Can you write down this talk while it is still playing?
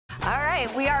All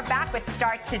right, we are back with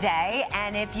Start Today,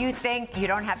 and if you think you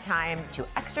don't have time to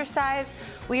exercise,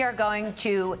 we are going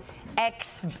to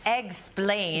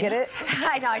explain. Get it?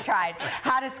 I know, I tried.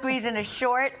 How to squeeze in a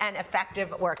short and effective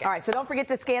workout. All right, so don't forget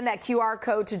to scan that QR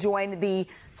code to join the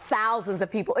thousands of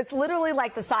people. It's literally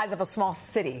like the size of a small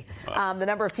city. The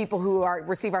number of people who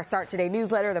receive our Start Today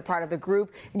newsletter, they're part of the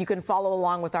group, and you can follow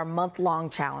along with our month-long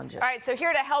challenges. All right, so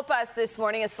here to help us this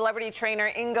morning is celebrity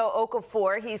trainer Ingo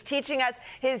Okafor. He's teaching us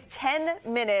his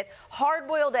 10-minute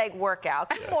hard-boiled egg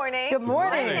workout. Good morning. Good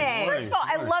morning. First of all,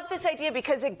 I love this idea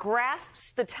because it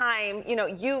grasps the time. You know,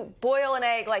 you boil an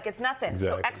egg like it's nothing.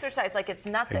 Exactly. So exercise like it's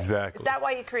nothing. Exactly. Is that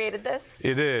why you created this?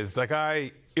 It is. Like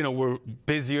we're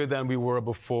busier than we were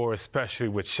before, especially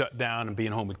with shutdown and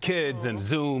being home with kids and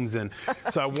Zooms. And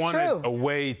so I wanted a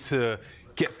way to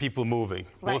get people moving.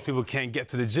 Right. Most people can't get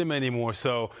to the gym anymore,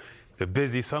 so they're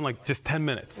busy. So I'm like, just 10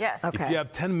 minutes. Yes. Okay. If you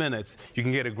have 10 minutes, you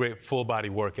can get a great full body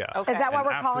workout. Okay. Is that why And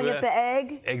we're calling it the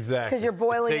egg? Exactly. Because you're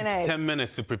boiling an It egg. takes 10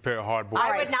 minutes to prepare a hard boiled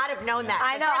I egg. would not have known that.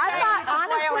 I know.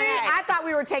 I thought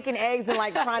we were taking eggs and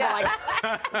like trying to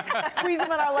like squeeze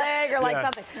them in our leg or like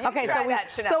something. Okay,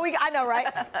 I know, right?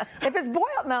 If it's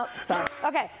boiled, no, sorry.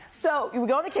 Okay, so we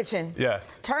go in the kitchen.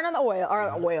 Yes. Turn on the oil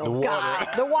The water. God,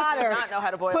 the water. I do not know how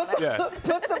to boil an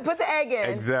egg. Put the egg in.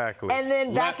 Exactly. And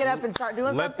then back it up and start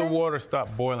doing Let something. the water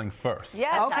stop boiling first.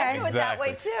 Yes, Okay. I do it that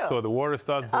way too. So the water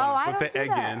starts boiling, I put don't the do egg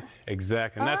that. in.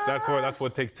 Exactly. And that's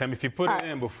what takes time. If you put it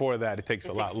in before that, it takes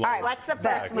a lot longer. All right, what's the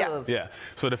first move? Yeah.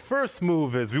 So the first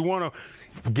move is we want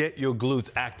to get your glutes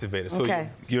activated. So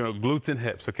your glutes and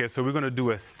hips. Okay. So we're going to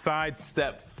do a side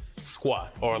step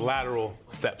squat or a lateral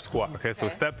step squat. Okay. So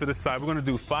step to the side. We're going to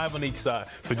do 5 on each side.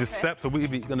 So just step. So we're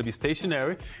going to be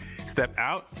stationary. Step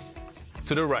out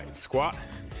to the right. Squat.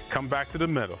 Come back to the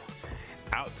middle.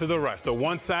 Out to the right. So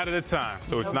one side at a time.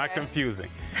 So it's not confusing.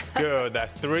 Good.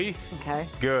 That's 3. Okay.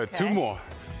 Good. Okay. 2 more.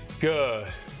 Good.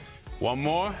 1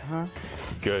 more.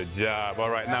 Good job. All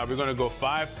right, now we're going to go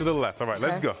 5 to the left. All right,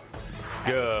 let's go.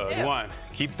 Good. 1.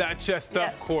 Keep that chest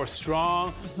up, core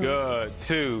strong. Good.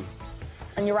 2.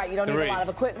 And you're right, you don't need 3. a lot of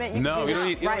equipment. You No, can you do don't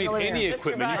this need right in the living any room.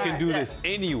 equipment. You can do this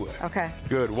anywhere. Okay.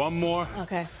 Good. 1 more.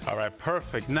 Okay. All right,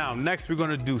 perfect. Now, next we're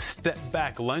going to do step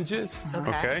back lunges.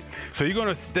 Okay. So you're going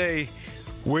to stay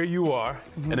where you are,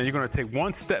 and then you're going to take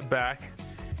 1 step back.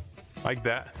 Like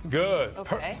that. Good.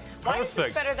 Okay. Why is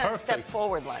this better than a step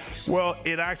forward lunge? Well,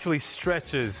 it actually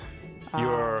stretches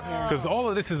your, because all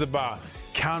of this is about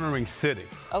countering sitting.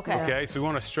 Okay. So we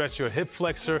want to stretch your hip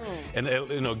flexor and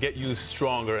it'll get you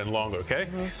stronger and longer. Okay.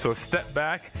 So step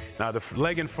back. Now the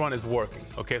leg in front is working.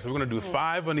 Okay. So we're going to do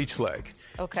 5 on each leg.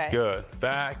 Okay. Good.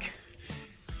 Back.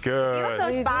 Good. You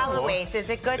have those follow weights. Is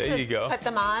it good to put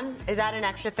them on? Is that an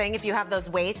extra thing if you have those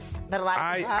weights that a lot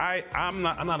of people have?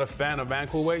 I'm not a fan of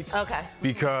ankle weights. Okay.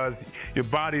 Because your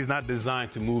body's not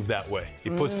designed to move that way.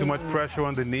 It puts too much pressure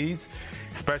on the knees,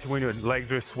 especially when your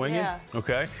legs are swinging. Yeah.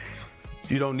 Okay.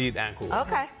 You don't need ankle weight.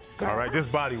 Okay. All right,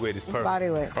 just body weight is perfect.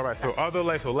 Body weight. All right, so other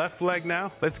leg, so left leg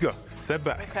now. Let's go. Step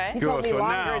back. Okay. You told me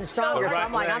longer and stronger, so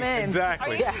I'm like, I'm in.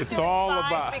 Exactly. Are you It's doing all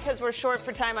 5 about. because we're short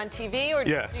for time on TV, or do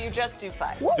you just do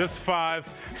 5? Just 5.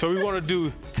 So we want to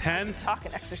do 10. Talk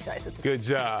and exercise at the Good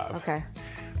job. Okay.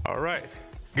 All right.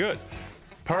 Good.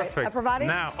 Perfect. Right, upper body?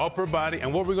 Now, upper body.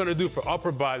 And what we're going to do for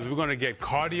upper body is we're going to get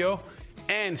cardio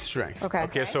and strength.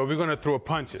 Okay. So we're going to throw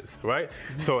punches, right?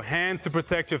 So hands to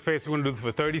protect your face. We're going to do this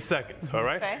for 30 seconds, all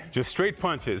right? Okay. Just straight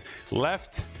punches.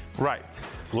 Left, right,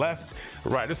 left,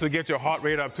 right. This will get your heart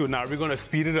rate up too. Now we're going to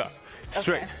speed it up.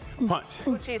 Straight. Punch.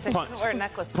 Oh, geez, I punch. shouldn't wear a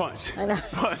necklace. Punch.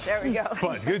 Punch. There we go.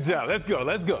 Punch. Good job. Let's go.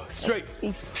 Let's go. Straight.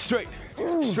 Straight.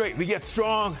 Straight. We get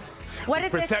strong. What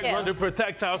does this do? Learn to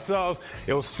protect ourselves.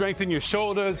 It will strengthen your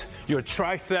shoulders, your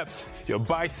triceps, your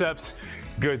biceps.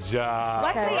 Good job.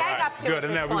 What's the egg up to Good. at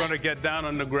And this then we're point? going to get down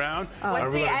on the ground. What's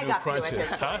and the we're going egg to do up to at crunches.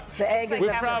 this point? The egg is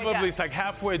We're halfway probably done. it's like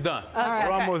halfway done. right.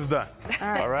 We're almost done.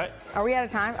 All right. Are we out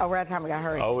of time? Oh, we're out of time. We got to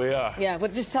hurry. Oh, we are. Yeah,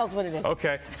 but just tell us what it is.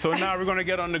 Okay. So now we're going to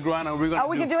get on the ground and we're going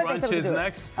we to can do do it, then, so we crunches do it.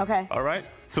 next. Okay. All right.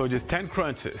 So just 10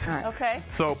 crunches. All right. Okay.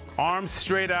 So arms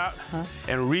straight out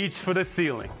and reach for the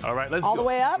ceiling. All right, let's go. All the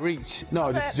way up? Reach.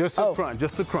 No, just a crunch,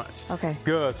 just a crunch. Okay.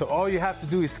 Good. So all you have to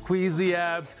do is squeeze the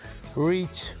abs,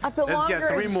 reach. I feel Let's longer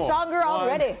get 3 and more. stronger 1,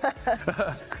 already.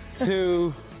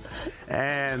 2,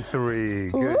 and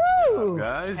 3. Good Woo! job,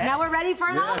 guys. Now we're ready for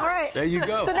another. All right. There you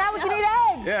go. So now we can eat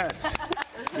eggs. Yes.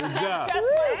 Good job. Just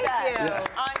like that.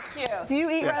 Yeah. On cue. Do you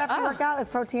eat right after you work out? Is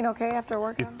protein okay after a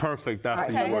workout? It's perfect All right,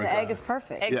 after so you then work the egg out. is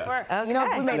perfect. Eggs Yeah. work. You know,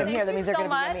 if we made them here, that means they're Thank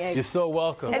going you to be so yummy eggs. You're so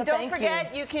welcome. And don't thank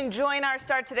forget, you can join our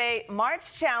Start Today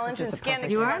March Challenge and is a scan the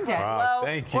perfect QR earned code it. Wow, below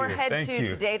thank you, or head thank to you.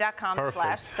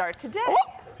 today.com/starttoday.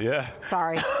 Yeah.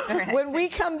 Sorry. When we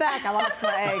come back, I lost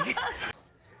my egg.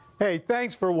 Hey,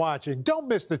 thanks for watching. Don't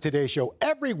miss the Today Show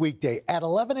every weekday at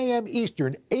 11 a.m.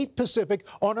 Eastern, 8 Pacific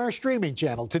on our streaming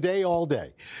channel, Today All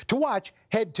Day. To watch,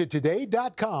 head to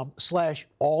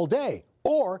today.com/allday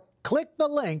or click the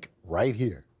link right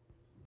here.